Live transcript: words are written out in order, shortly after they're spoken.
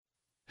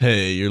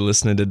Hey, you're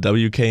listening to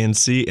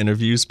WKNC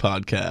Interviews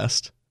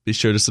Podcast. Be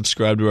sure to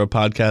subscribe to our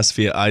podcast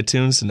via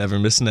iTunes to never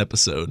miss an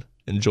episode.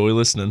 Enjoy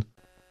listening.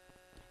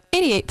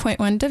 88.1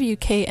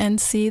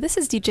 WKNC, this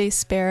is DJ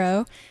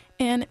Sparrow,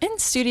 and in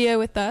studio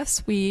with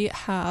us we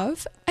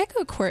have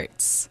Echo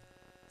Quartz.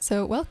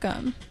 So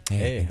welcome.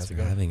 Hey, how's it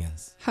going? Having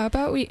us. How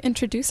about we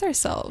introduce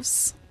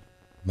ourselves?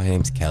 My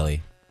name's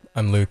Kelly.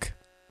 I'm Luke.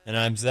 And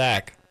I'm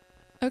Zach.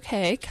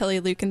 Okay, Kelly,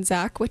 Luke, and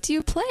Zach, what do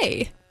you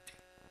play?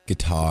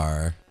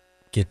 Guitar.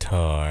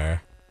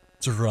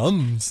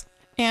 Drums.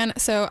 And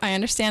so I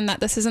understand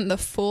that this isn't the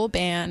full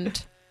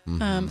band,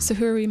 so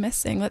who are we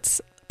missing? Let's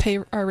pay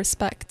our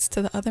respects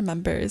to the other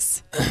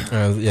members.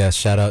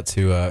 Shout out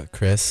to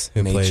Chris,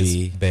 who Nate plays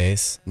G.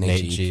 bass.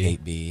 Nate G,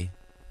 Kate B.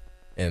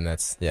 And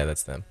that's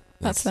them.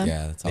 That's them.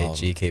 Yeah, that's all. Nate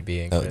G, Kate B,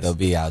 and They'll, Chris. they'll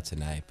be out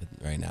tonight, but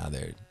right now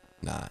they're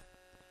not.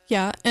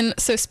 Yeah, and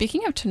so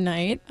speaking of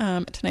tonight,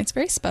 tonight's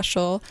very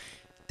special.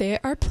 They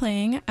are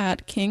playing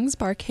at King's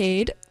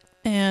Barcade,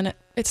 and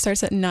it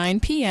starts at 9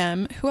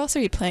 p.m. Who else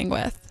are you playing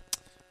with?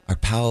 Our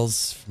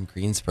pals from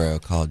Greensboro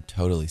called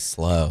Totally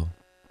Slow,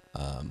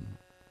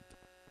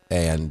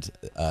 and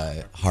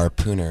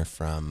Harpooner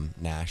from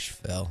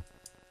Nashville.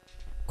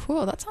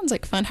 Cool, that sounds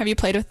like fun. Have you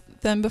played with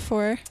them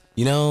before?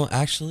 You know,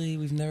 actually,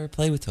 we've never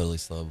played with Totally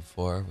Slow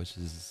before, which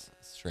is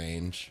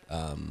strange.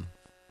 We've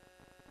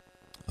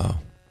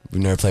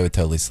never played with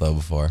Totally Slow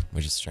before,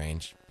 which is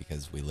strange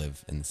because we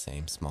live in the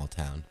same small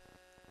town.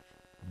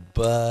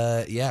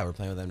 But yeah, we're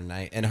playing with them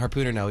tonight. And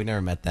Harpooner, no, we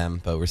never met them,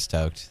 but we're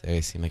stoked.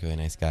 They seem like really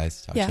nice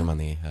guys. Talked to them on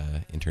the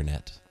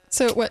internet.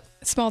 So what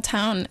small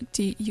town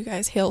do you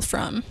guys hail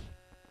from?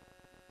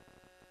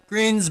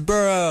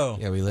 Greensboro.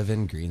 Yeah, we live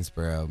in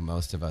Greensboro,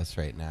 most of us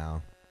right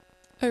now.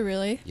 Oh,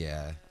 really?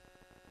 Yeah.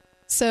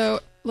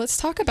 So let's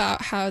talk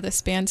about how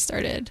this band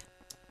started.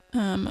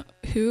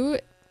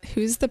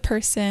 Who's the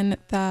person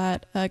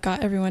that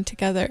got everyone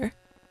together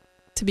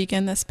to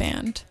begin this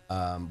band?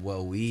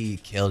 Well, we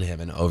killed him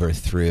and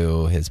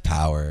overthrew his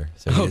power,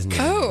 so he doesn't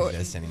even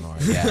exist anymore.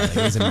 Yeah, like,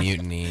 it was a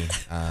mutiny.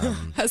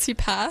 Has he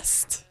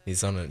passed?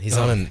 He's on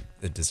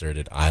a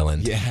deserted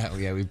island. Yeah,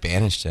 we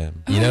banished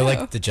him. You know,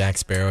 like the Jack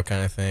Sparrow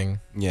kind of thing.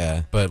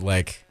 Yeah, but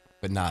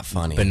not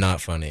funny. But not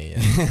funny.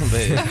 Yeah.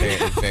 But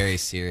it's very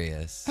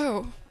serious.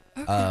 Oh.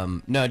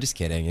 Okay. No, just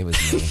kidding. It was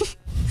me.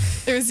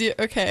 It was you.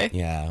 Okay.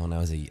 Yeah, when I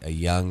was a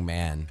young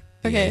man,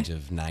 the age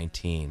of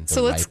 19,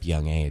 the ripe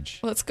young age.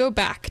 Let's go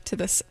back to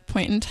this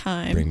point in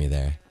time. Bring me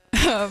there.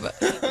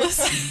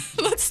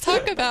 Let's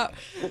talk about.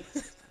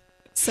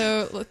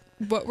 So,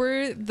 what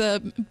were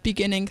the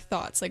beginning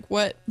thoughts? Like,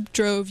 what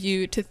drove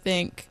you to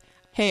think,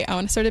 "Hey, I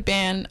want to start a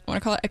band. I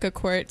want to call it Echo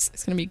Quartz.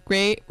 It's gonna be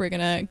great. We're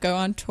gonna go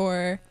on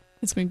tour.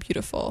 It's gonna be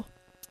beautiful."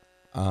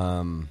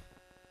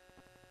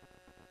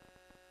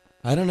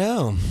 I don't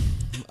know.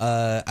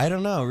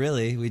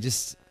 Really. We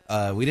just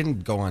we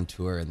didn't go on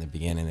tour in the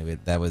beginning.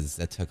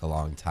 That took a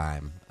long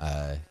time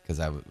because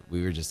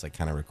we were just like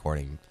kind of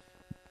recording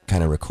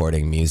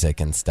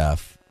music and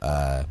stuff.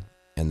 And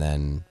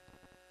then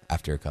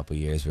after a couple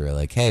years, we were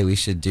like, hey, we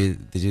should do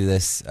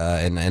this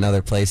in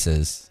other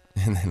places.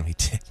 And then we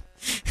did.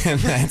 And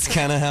that's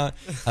kind of how it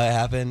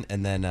happened.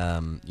 And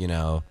then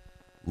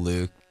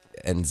Luke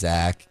and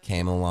Zach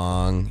came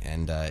along,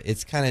 and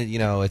it's kind of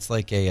it's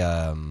like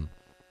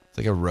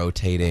a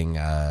rotating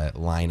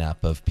lineup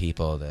of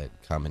people that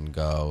come and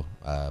go,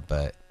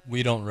 but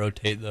we don't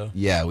rotate though.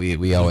 Yeah,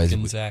 we always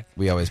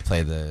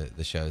play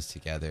the shows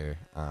together.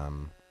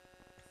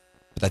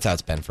 But that's how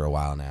it's been for a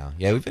while now.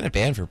 Yeah, we've been a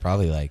band for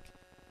probably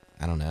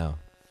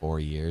 4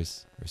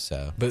 years or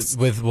so. But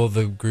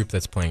the group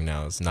that's playing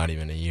now is not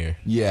even a year.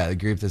 Yeah, the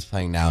group that's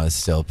playing now is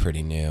still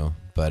pretty new,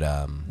 but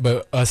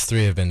us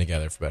three have been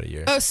together for about a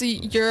year. Oh, so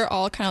you're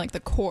all kind of like the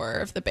core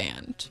of the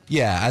band.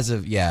 Yeah,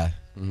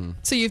 Mm-hmm.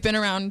 So you've been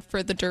around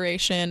for the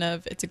duration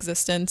of its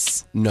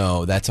existence?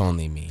 No, that's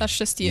only me. That's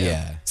just you?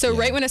 Yeah. So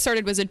right when it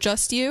started, was it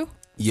just you?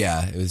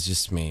 Yeah, it was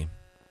just me.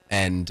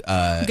 And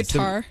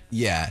guitar?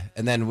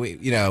 And then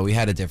we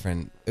had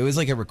it was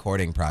like a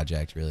recording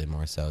project really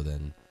more so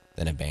than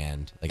a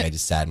band. Like I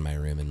just sat in my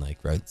room and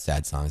wrote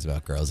sad songs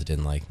about girls that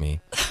didn't like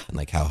me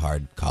and how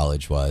hard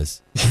college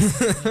was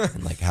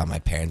and how my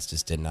parents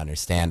just didn't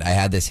understand. I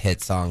had this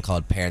hit song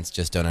called Parents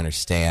Just Don't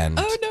Understand.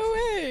 Oh, no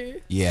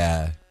way.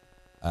 Yeah.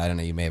 I don't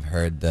know. You may have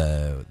heard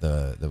the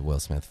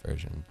Will Smith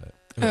version,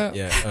 but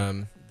yeah,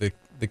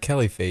 the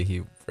Kelly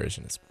Fahey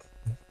version is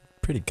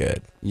pretty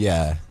good.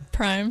 Yeah,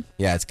 Prime.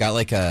 Yeah, it's got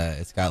like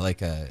a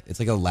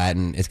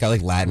Latin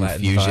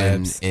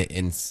fusion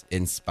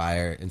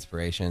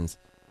inspirations,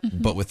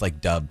 but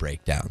with dub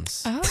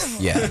breakdowns. Oh,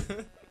 yeah,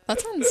 that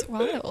sounds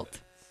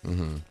wild.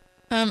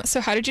 Mm-hmm. So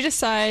how did you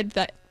decide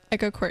that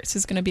Echo Quartz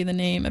is going to be the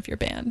name of your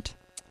band?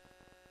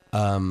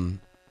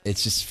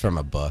 It's just from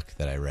a book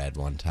that I read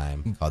one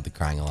time called The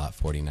Crying a Lot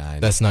 49.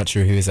 That's not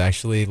true. He was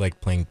actually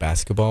playing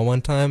basketball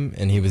one time,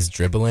 and he was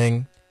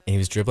dribbling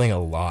a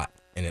lot,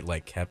 and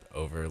it kept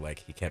over,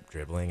 he kept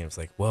dribbling, and it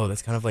was whoa,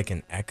 that's kind of like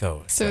an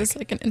echo. So it's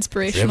an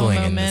inspirational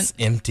dribbling moment. In this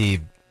empty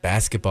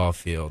basketball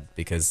field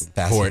because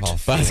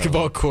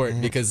basketball court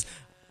because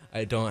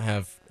I don't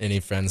have any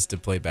friends to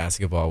play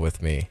basketball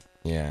with me,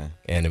 Yeah.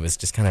 and it was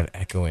just kind of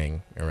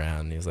echoing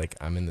around. He was like,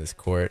 "I'm in this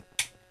court,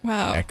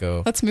 Wow.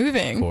 echo That's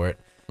moving. court."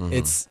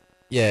 Mhm.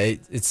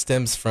 It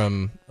stems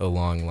from a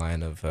long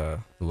line of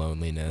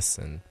loneliness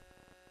and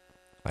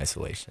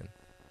isolation.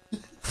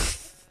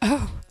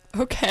 Oh,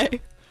 okay.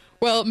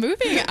 Well,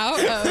 moving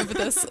out of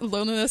this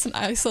loneliness and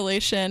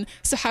isolation,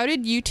 so how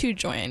did you two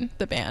join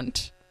the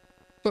band?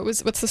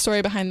 What's the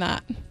story behind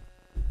that?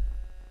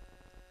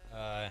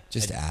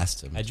 Just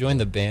asked him. I joined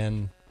the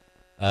band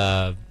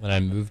when I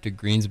moved to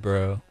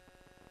Greensboro.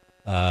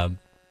 That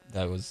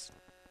was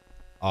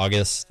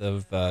August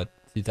of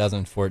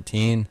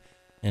 2014,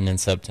 and in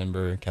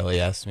September, Kelly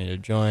asked me to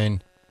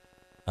join.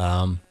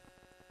 And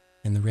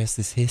the rest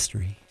is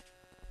history.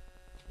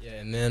 Yeah,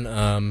 and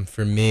then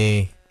for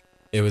me,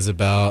 it was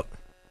about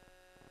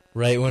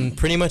right when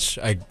pretty much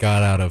I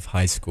got out of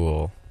high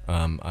school.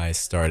 I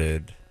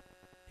started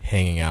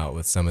hanging out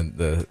with some of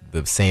the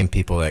same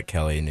people that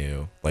Kelly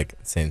knew, like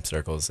same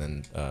circles,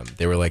 and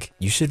they were like,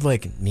 "You should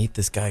like meet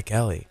this guy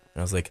Kelly."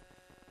 And I was like,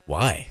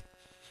 "Why?"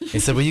 They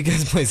said, "Well, you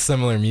guys play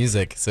similar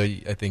music, so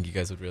I think you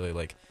guys would really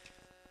like,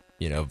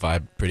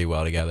 vibe pretty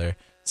well together."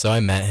 So I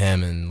met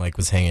him and like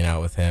was hanging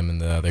out with him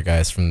and the other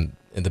guys from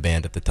in the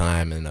band at the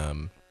time,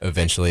 and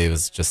eventually it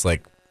was just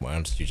like, "Why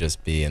don't you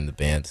just be in the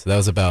band?" So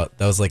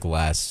that was like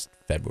last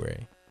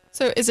February.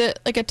 So is it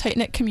like a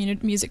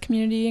tight-knit music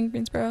community in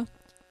Greensboro?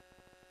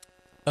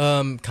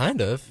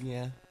 Kind of,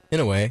 Yeah, in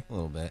a way. a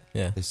little bit.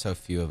 Yeah. There's so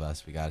few of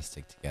us. We got to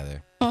stick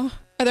together. Oh,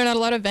 are there not a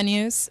lot of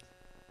venues?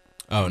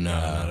 Oh no,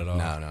 not at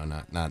all.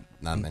 No,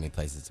 not many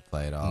places to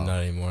play at all.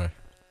 Not anymore.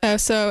 Oh,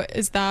 so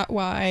is that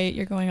why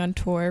you're going on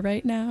tour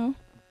right now?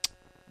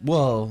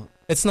 Well,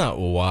 It's not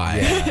why.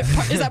 yeah.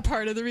 Is that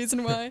part of the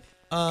reason why?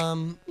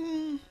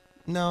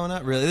 No,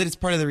 not really. It's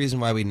part of the reason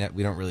why we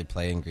don't really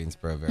play in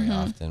Greensboro very Mhm.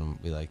 often.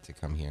 We like to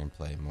come here and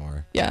play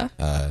more. Yeah,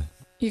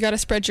 you got to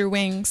spread your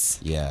wings.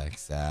 Yeah,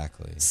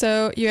 exactly.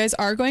 So you guys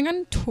are going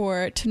on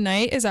tour.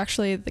 Tonight is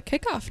actually the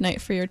kickoff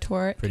night for your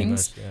tour at Pretty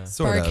Kings much, yeah.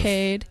 Sort of.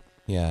 Barcade.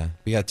 Yeah,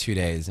 we got 2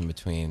 days in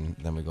between.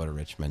 Then we go to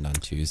Richmond on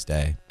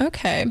Tuesday.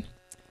 Okay.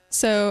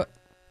 So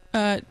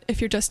if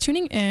you're just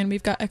tuning in,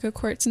 we've got Echo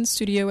Quartz in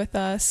studio with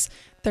us.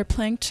 They're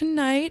playing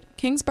tonight,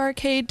 Kings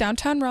Barcade,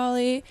 downtown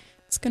Raleigh.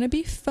 It's going to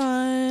be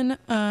fun.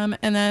 And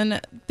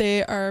then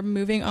they are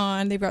moving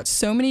on. They've got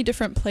so many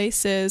different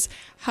places.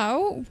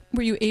 How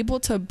were you able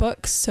to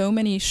book so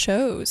many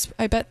shows?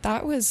 I bet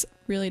that was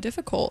really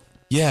difficult.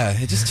 Yeah,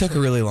 it just took a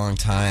really long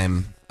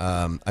time.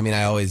 I mean,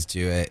 I always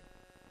do it.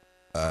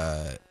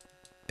 Yeah.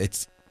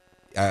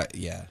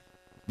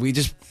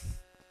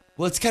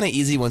 It's kind of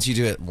easy once you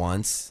do it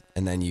once,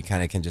 and then you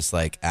kind of can just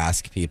like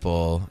ask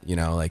people,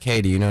 like, hey,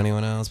 do you know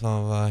anyone else? Blah,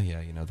 blah, blah. Yeah,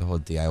 the whole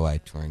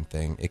DIY touring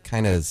thing. It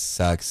kind of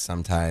sucks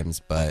sometimes,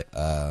 but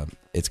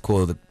it's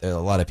cool that there are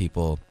a lot of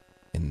people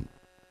in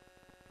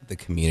the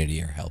community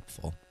are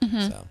helpful.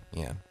 Mhm. So,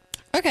 yeah.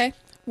 Okay.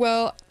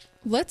 Well,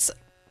 let's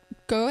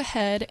go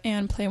ahead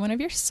and play one of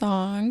your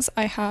songs.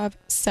 I have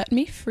Set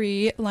Me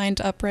Free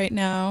lined up right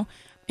now,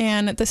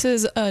 and this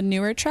is a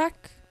newer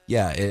track.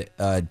 Yeah, it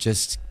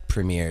just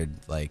premiered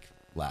like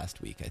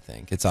last week, I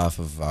think. It's off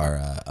of our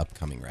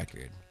upcoming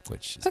record,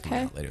 which is coming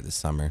Okay. out later this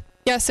summer.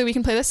 Yeah, so we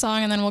can play this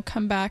song and then we'll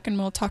come back and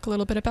we'll talk a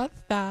little bit about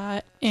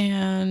that.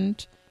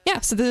 And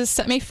yeah, so this is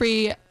Set Me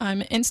Free.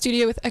 I'm in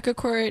studio with Echo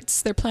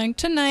Quartz. They're playing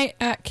tonight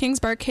at Kings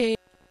Barcade,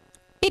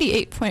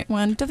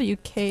 88.1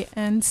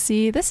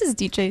 WKNC. This is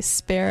DJ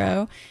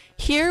Sparrow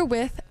here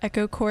with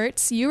Echo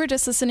Quartz. You were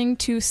just listening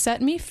to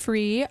Set Me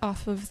Free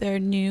off of their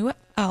new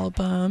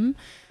album.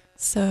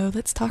 So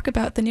let's talk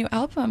about the new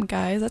album,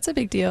 guys. That's a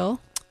big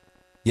deal.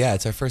 Yeah,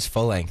 it's our first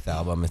full-length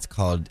album. It's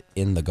called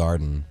In the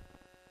Garden.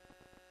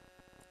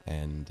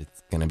 And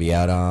it's going to be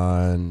out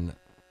on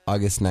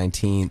August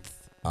 19th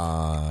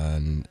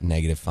on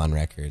Negative Fun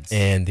Records.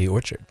 And The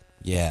Orchard.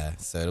 Yeah,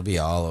 so it'll be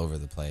all over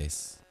the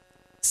place.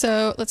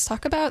 So let's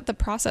talk about the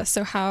process.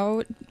 So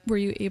how were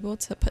you able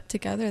to put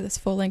together this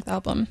full-length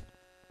album?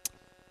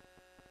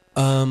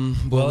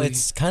 Well,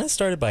 it's kind of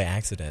started by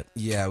accident.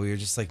 Yeah, we were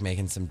just like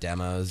making some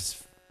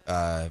demos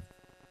because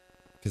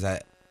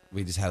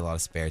we just had a lot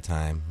of spare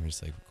time. We were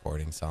just like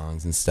recording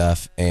songs and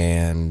stuff,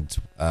 and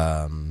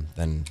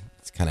then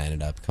it's kind of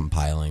ended up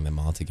compiling them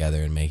all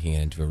together and making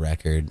it into a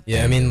record. Yeah,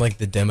 I And, mean, like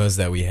the demos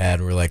that we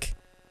had were like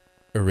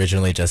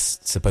originally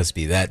just supposed to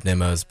be that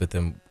demos, but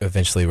then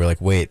eventually we're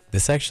like, wait,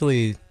 this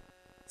actually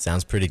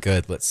sounds pretty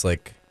good. Let's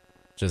like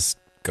just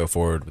go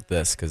forward with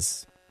this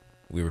because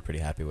we were pretty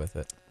happy with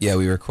it. yeah,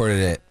 we recorded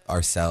it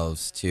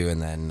ourselves too, and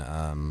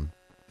then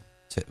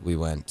we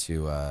went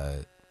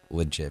to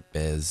Legit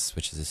Biz,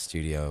 which is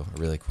a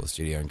really cool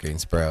studio in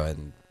Greensboro,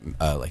 and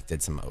like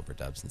did some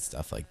overdubs and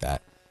stuff like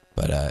that.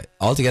 But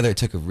altogether, it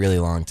took a really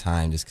long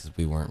time just because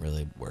we weren't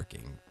really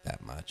working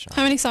that much.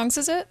 How many songs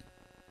is it?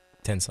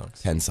 10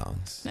 songs. 10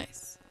 songs.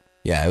 Nice.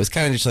 Yeah, it was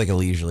kind of just like a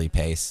leisurely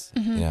pace.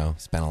 Mhm.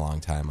 Spent a long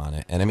time on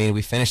it, and I mean,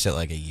 we finished it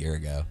like a year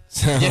ago.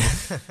 So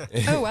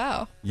Oh,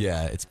 wow.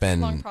 yeah, it's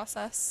been Long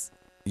process.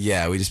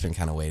 yeah, we just been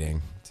kind of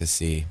waiting to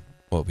see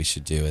what we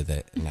should do with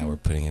it, and now Mhm. we're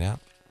putting it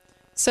out.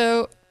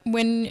 So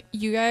when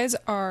you guys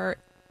are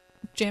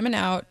jamming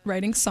out,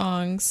 writing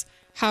songs,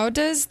 how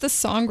does the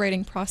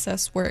songwriting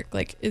process work?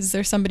 Like, is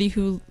there somebody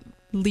who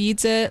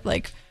leads it,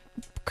 like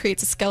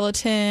creates a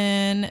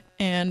skeleton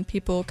and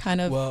people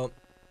kind of... Well,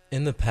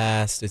 in the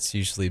past, it's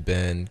usually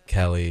been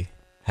Kelly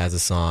has a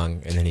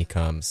song and then he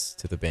comes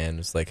to the band and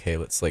is like, hey,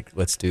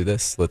 let's do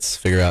this. Let's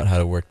figure out how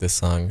to work this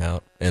song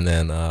out. And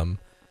then,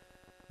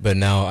 but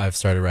now I've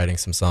started writing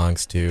some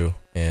songs too.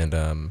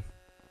 And,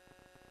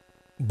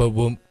 but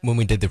when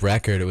we did the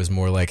record, it was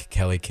more like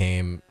Kelly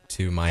came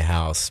to my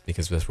house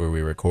because that's where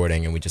we were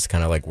recording, and we just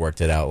kind of like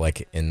worked it out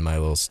like in my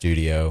little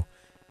studio.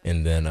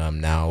 And then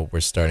now we're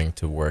starting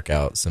to work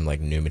out some like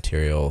new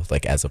material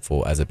like as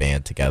a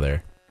band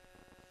together.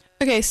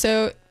 Okay,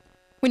 so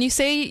when you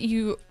say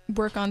you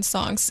work on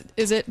songs,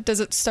 does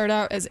it start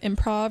out as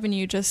improv and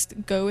you just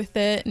go with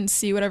it and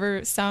see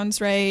whatever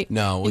sounds right?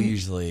 No, we'll And-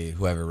 usually,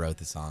 whoever wrote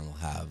the song will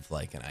have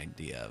like an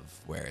idea of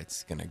where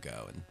it's gonna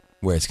go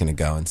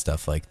and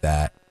stuff like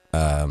that.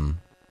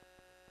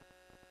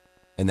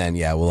 And then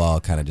we'll all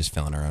kind of just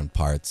fill in our own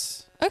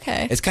parts.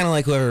 Okay. It's kind of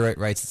like whoever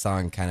writes the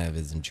song kind of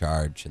is in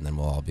charge, and then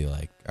we'll all be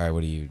like, all right,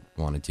 what do you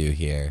want to do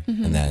here?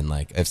 Mhm. And then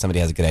like if somebody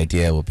has a good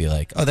idea, we'll be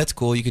like, oh, that's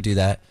cool, you could do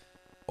that.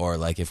 Or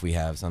like if we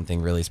have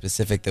something really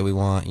specific that we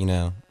want,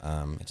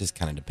 it just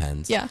kind of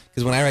depends. Yeah.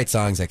 Because when I write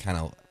songs, I kind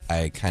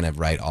of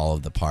write all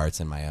of the parts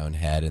in my own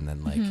head, and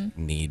then like Mhm.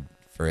 need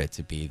for it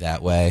to be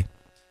that way.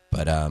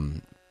 But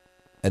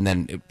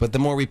but the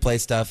more we play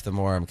stuff, the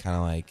more I'm kind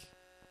of like,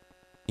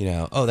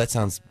 oh, that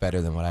sounds better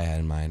than what I had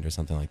in mind, or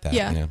something like that.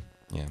 Yeah.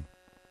 Yeah.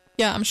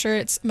 Yeah, I'm sure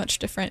it's much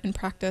different in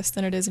practice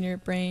than it is in your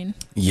brain.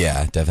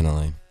 Yeah,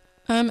 definitely.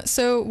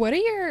 So what are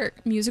your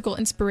musical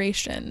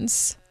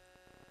inspirations?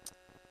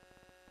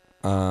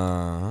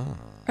 Are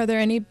there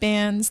any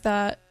bands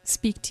that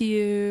speak to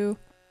you?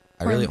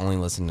 I really only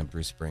listen to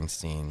Bruce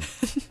Springsteen.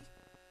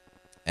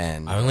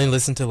 And I only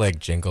listen to like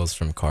jingles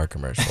from car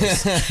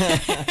commercials.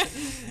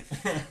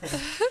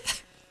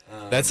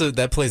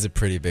 That plays a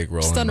pretty big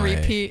role Just in on my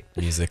repeat.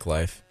 music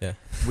life. Yeah.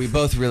 we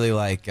both really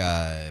like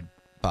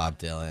Bob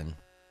Dylan,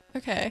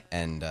 Okay.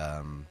 and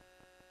I've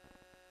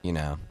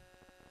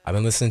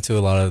been listening to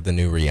a lot of the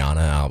new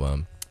Rihanna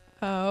album.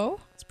 Oh,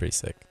 It's pretty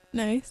sick.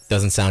 nice.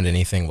 Doesn't sound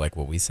anything like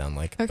what we sound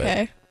like, but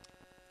Okay.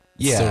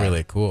 it's still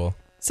really cool.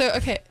 So,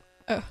 okay.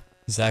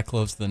 Zach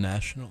loves The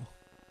National.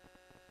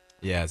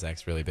 Yeah,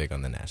 Zach's really big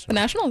on the The National.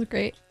 National is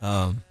great.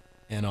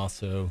 And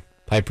also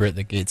Piper at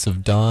the Gates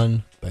of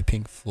Dawn by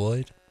Pink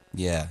Floyd.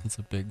 Yeah, That's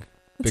a big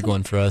That's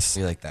one for us.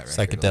 we like that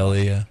record a lot.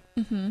 Psychedelia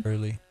Mm-hmm.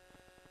 early.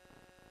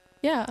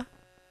 Yeah.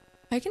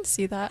 I can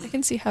see that. I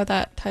can see how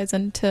that ties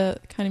into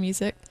the kind of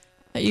music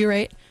that you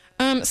write.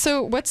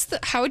 So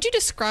how would you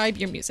describe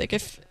your music?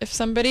 If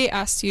somebody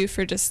asked you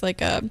for just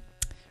like a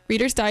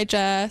Reader's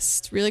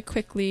Digest really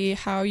quickly,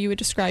 how you would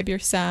describe your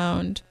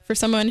sound for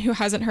someone who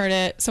hasn't heard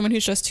it, someone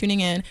who's just tuning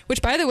in,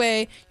 which by the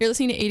way, you're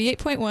listening to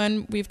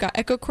 88.1. We've got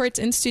Echo Quartz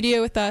in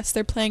studio with us.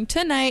 They're playing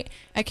tonight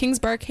at King's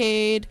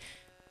Barcade.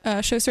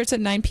 Show starts at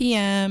 9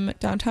 p.m.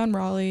 downtown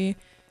Raleigh.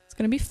 It's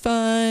going to be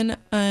fun,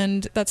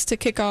 and that's to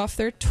kick off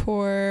their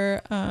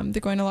tour.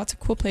 They're going to lots of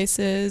cool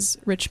places: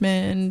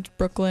 Richmond,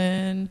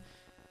 Brooklyn,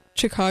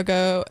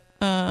 Chicago,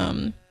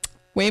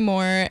 way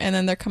more. And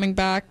then they're coming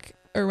back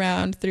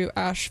around through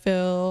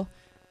Asheville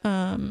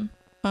on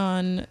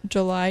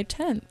July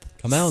 10th.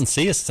 Come out and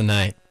see us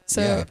tonight.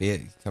 So,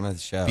 come to the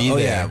show. Be Yeah,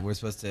 there. we're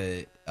supposed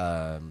to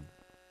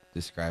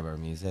describe our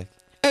music.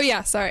 oh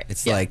yeah, sorry.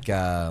 It's Yeah. like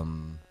I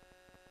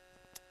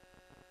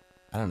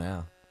don't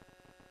know.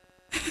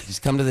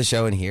 Just come to the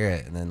show and hear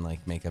it, and then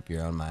like make up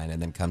your own mind,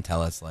 and then come tell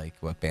us like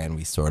what band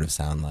we sort of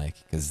sound like,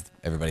 because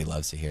everybody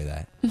loves to hear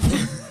that.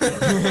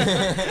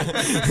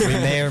 We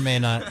may or may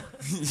not.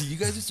 You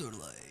guys are sort of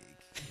like.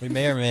 We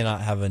may or may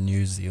not have a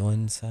New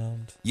Zealand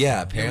sound.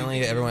 Yeah,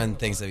 apparently everyone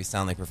thinks that we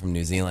sound like we're from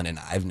New Zealand, and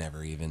I've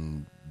never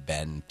even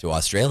been to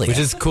Australia. Which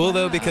is cool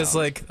though, because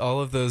like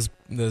all of those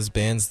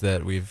bands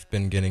that we've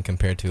been getting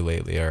compared to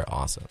lately are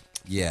awesome.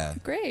 Yeah,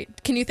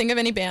 Great. Can you think of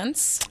any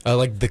bands?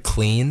 Like The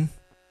Clean.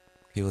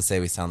 people say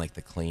we sound like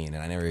the Clean,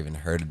 and I never even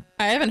heard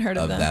I haven't heard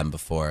of of them. them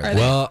before. Are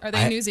Well,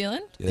 they I- New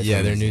Zealand?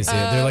 Yeah, they're New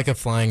Zealand. They're Oh. like a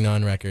Flying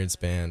Non Records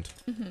band.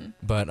 Mm-hmm.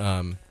 But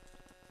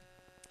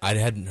I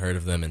hadn't heard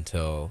of them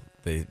until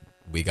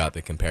we got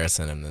the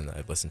comparison, and then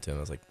I listened to them.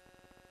 I was like,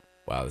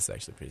 wow, this is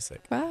actually pretty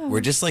sick. Wow.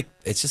 We're just like,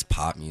 it's just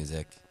pop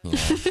music, you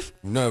know?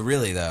 No,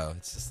 really though,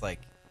 it's just like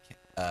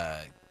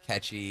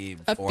catchy,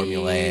 Upbeat.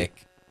 formulaic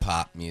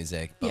pop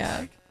music, but Yeah.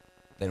 like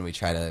then we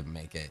try to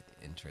make it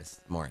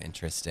more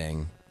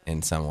interesting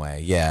in some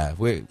way. Yeah,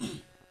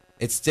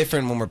 it's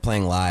different when we're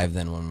playing live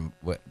than on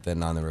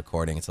the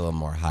recording. It's a little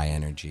more high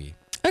energy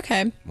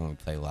Okay. when we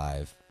play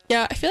live.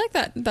 Yeah, I feel like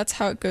that's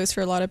how it goes for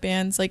a lot of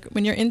bands. Like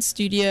when you're in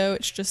studio,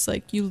 it's just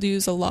like you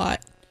lose a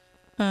lot.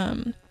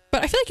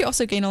 But I feel like you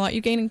also gain a lot. You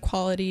gain in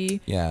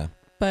quality, Yeah,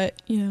 but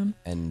you know.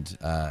 and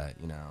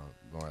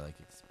more like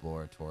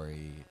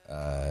exploratory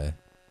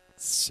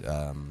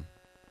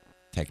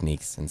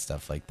techniques and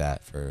stuff like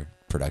that for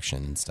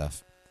production and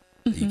stuff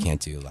that you Mhm.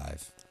 can't do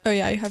live. Oh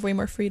yeah, you have way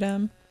more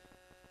freedom.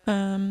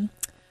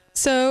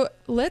 So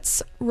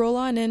let's roll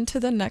on into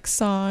the next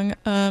song.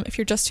 If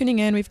you're just tuning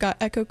in, we've got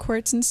Echo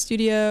Quartz in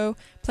studio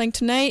playing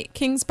tonight,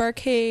 King's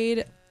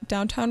Barcade,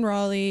 downtown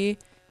Raleigh.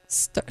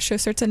 Show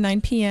starts at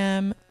 9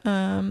 p.m.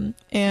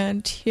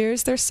 And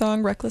here's their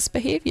song, Reckless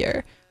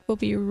Behavior. We'll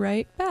be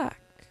right back.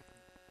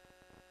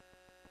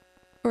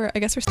 Or I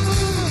guess we're...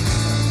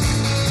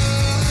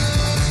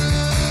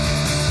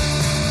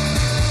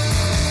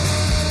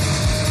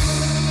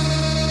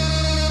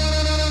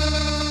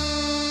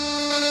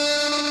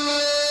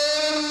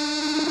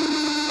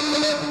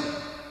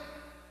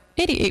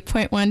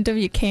 88.1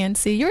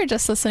 WKNC. You were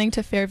just listening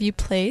to Fairview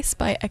Place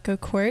by Echo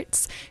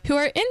Quartz, who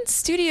are in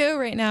studio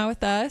right now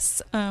with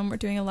us. We're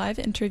doing a live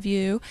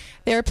interview.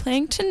 They are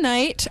playing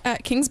tonight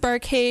at King's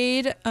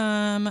Barcade.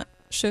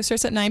 Show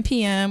starts at 9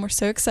 p.m. We're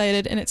so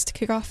excited, and it's to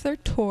kick off their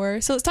tour.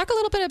 So let's talk a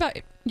little bit about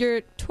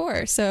your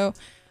tour. So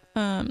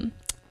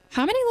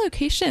how many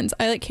locations?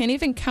 I can't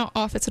even count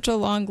off. It's such a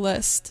long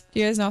list. Do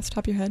you guys know off the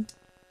top of your head?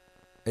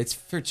 It's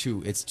 2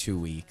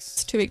 weeks.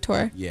 It's a 2-week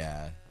tour.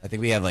 Yeah. I think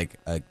we have like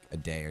a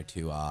day or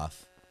two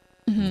off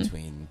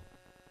between.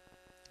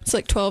 It's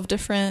like 12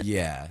 different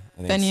I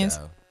think venues.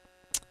 So.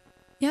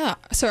 Yeah.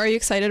 So are you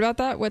excited about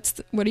that?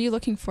 What are you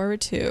looking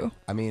forward to?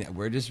 I mean,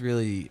 we're just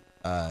really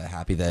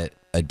happy that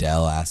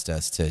Adele asked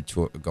us to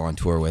go on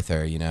tour with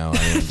her. You know,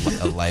 I mean,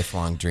 a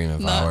lifelong dream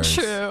of Not ours.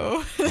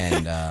 true.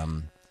 And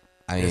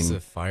I There's mean,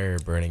 a fire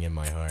burning in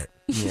my heart,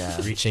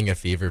 yeah. reaching a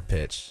fever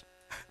pitch.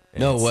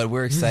 No, It's- what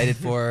we're excited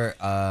for,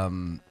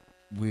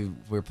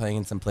 we're playing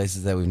in some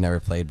places that we've never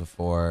played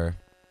before,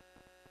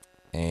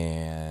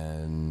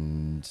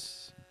 and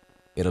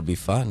it'll be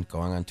fun.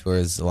 Going on tour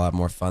is a lot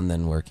more fun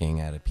than working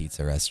at a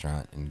pizza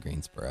restaurant in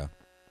Greensboro.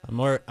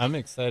 I'm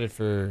excited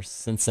for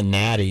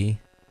Cincinnati,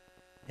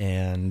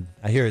 and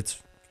I hear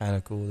it's kind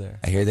of cool there.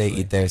 I hear they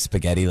eat their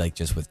spaghetti like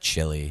just with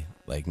chili,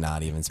 like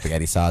not even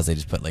spaghetti sauce. They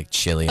just put like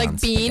chili on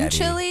Like bean spaghetti.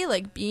 chili?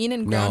 Like bean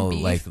and ground No,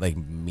 beef?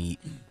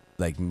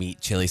 like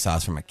meat chili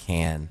sauce from a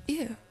can.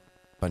 Ew.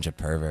 Bunch of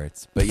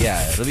perverts. But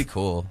yeah, it'll be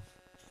cool.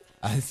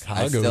 I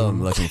still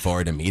am looking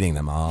forward to meeting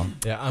them all.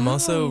 Yeah, I'm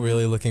also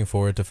really looking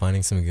forward to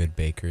finding some good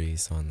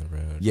bakeries on the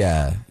road.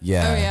 Yeah. Oh,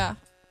 yeah.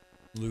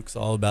 Luke's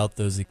all about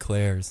those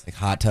eclairs. Like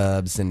hot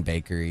tubs and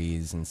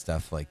bakeries and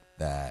stuff like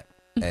that.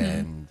 Mhm.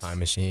 And Time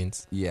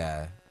machines.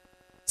 yeah.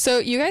 So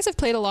you guys have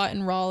played a lot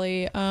in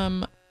Raleigh.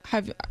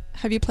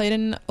 Have you played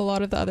in a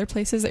lot of the other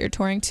places that you're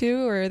touring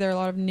to, or are there a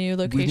lot of new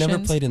locations? We've never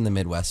played in the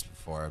Midwest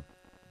before,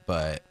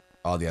 but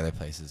all the other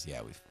places,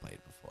 yeah, we've played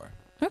before.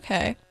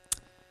 Okay.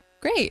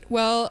 Great.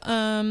 Well,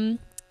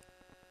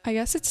 I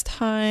guess it's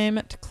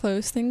time to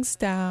close things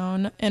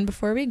down. And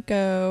before we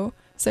go,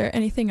 is there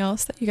anything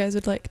else that you guys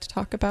would like to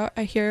talk about?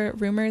 I hear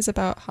rumors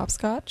about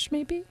hopscotch,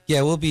 maybe?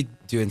 Yeah, we'll be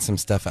doing some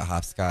stuff at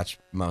Hopscotch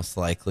most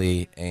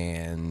likely,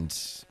 and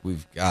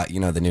we've got,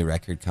 the new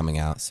record coming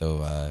out,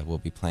 so we'll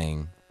be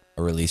playing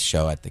a release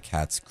show at the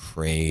Cat's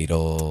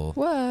Cradle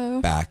Whoa.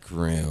 back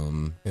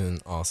room.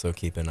 And also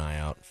keep an eye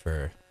out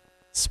for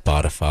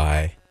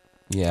Spotify.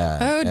 Yeah.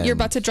 Oh, you're and-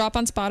 about to drop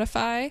on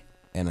Spotify?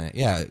 And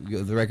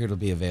the record will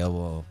be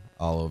available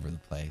all over the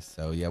place.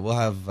 So yeah, we'll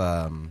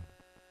have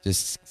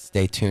just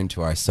stay tuned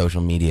to our social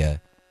media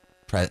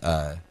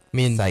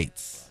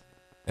sites.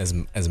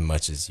 As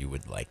much as you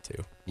would like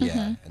to. Yeah,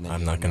 Mhm. and then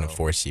I'm you'll not going to know-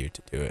 force you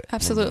to do it. then you'll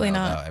Absolutely know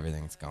not. about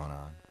everything that's going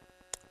on.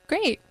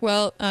 Great.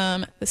 Well,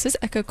 this is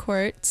Echo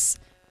Quartz.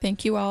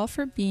 Thank you all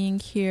for being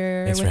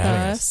here Thanks for with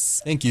having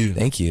us. Thank you.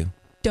 Thank you.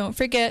 Don't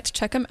forget to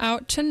check them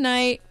out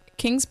tonight.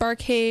 King's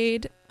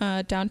Barcade,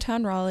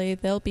 downtown Raleigh.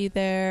 They'll be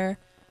there.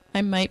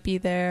 I might be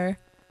there.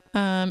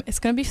 It's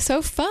going to be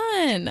so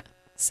fun.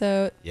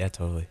 So Yeah,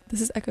 totally.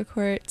 this is Echo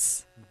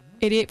Quartz,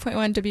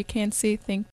 88.1 WKNC. Thank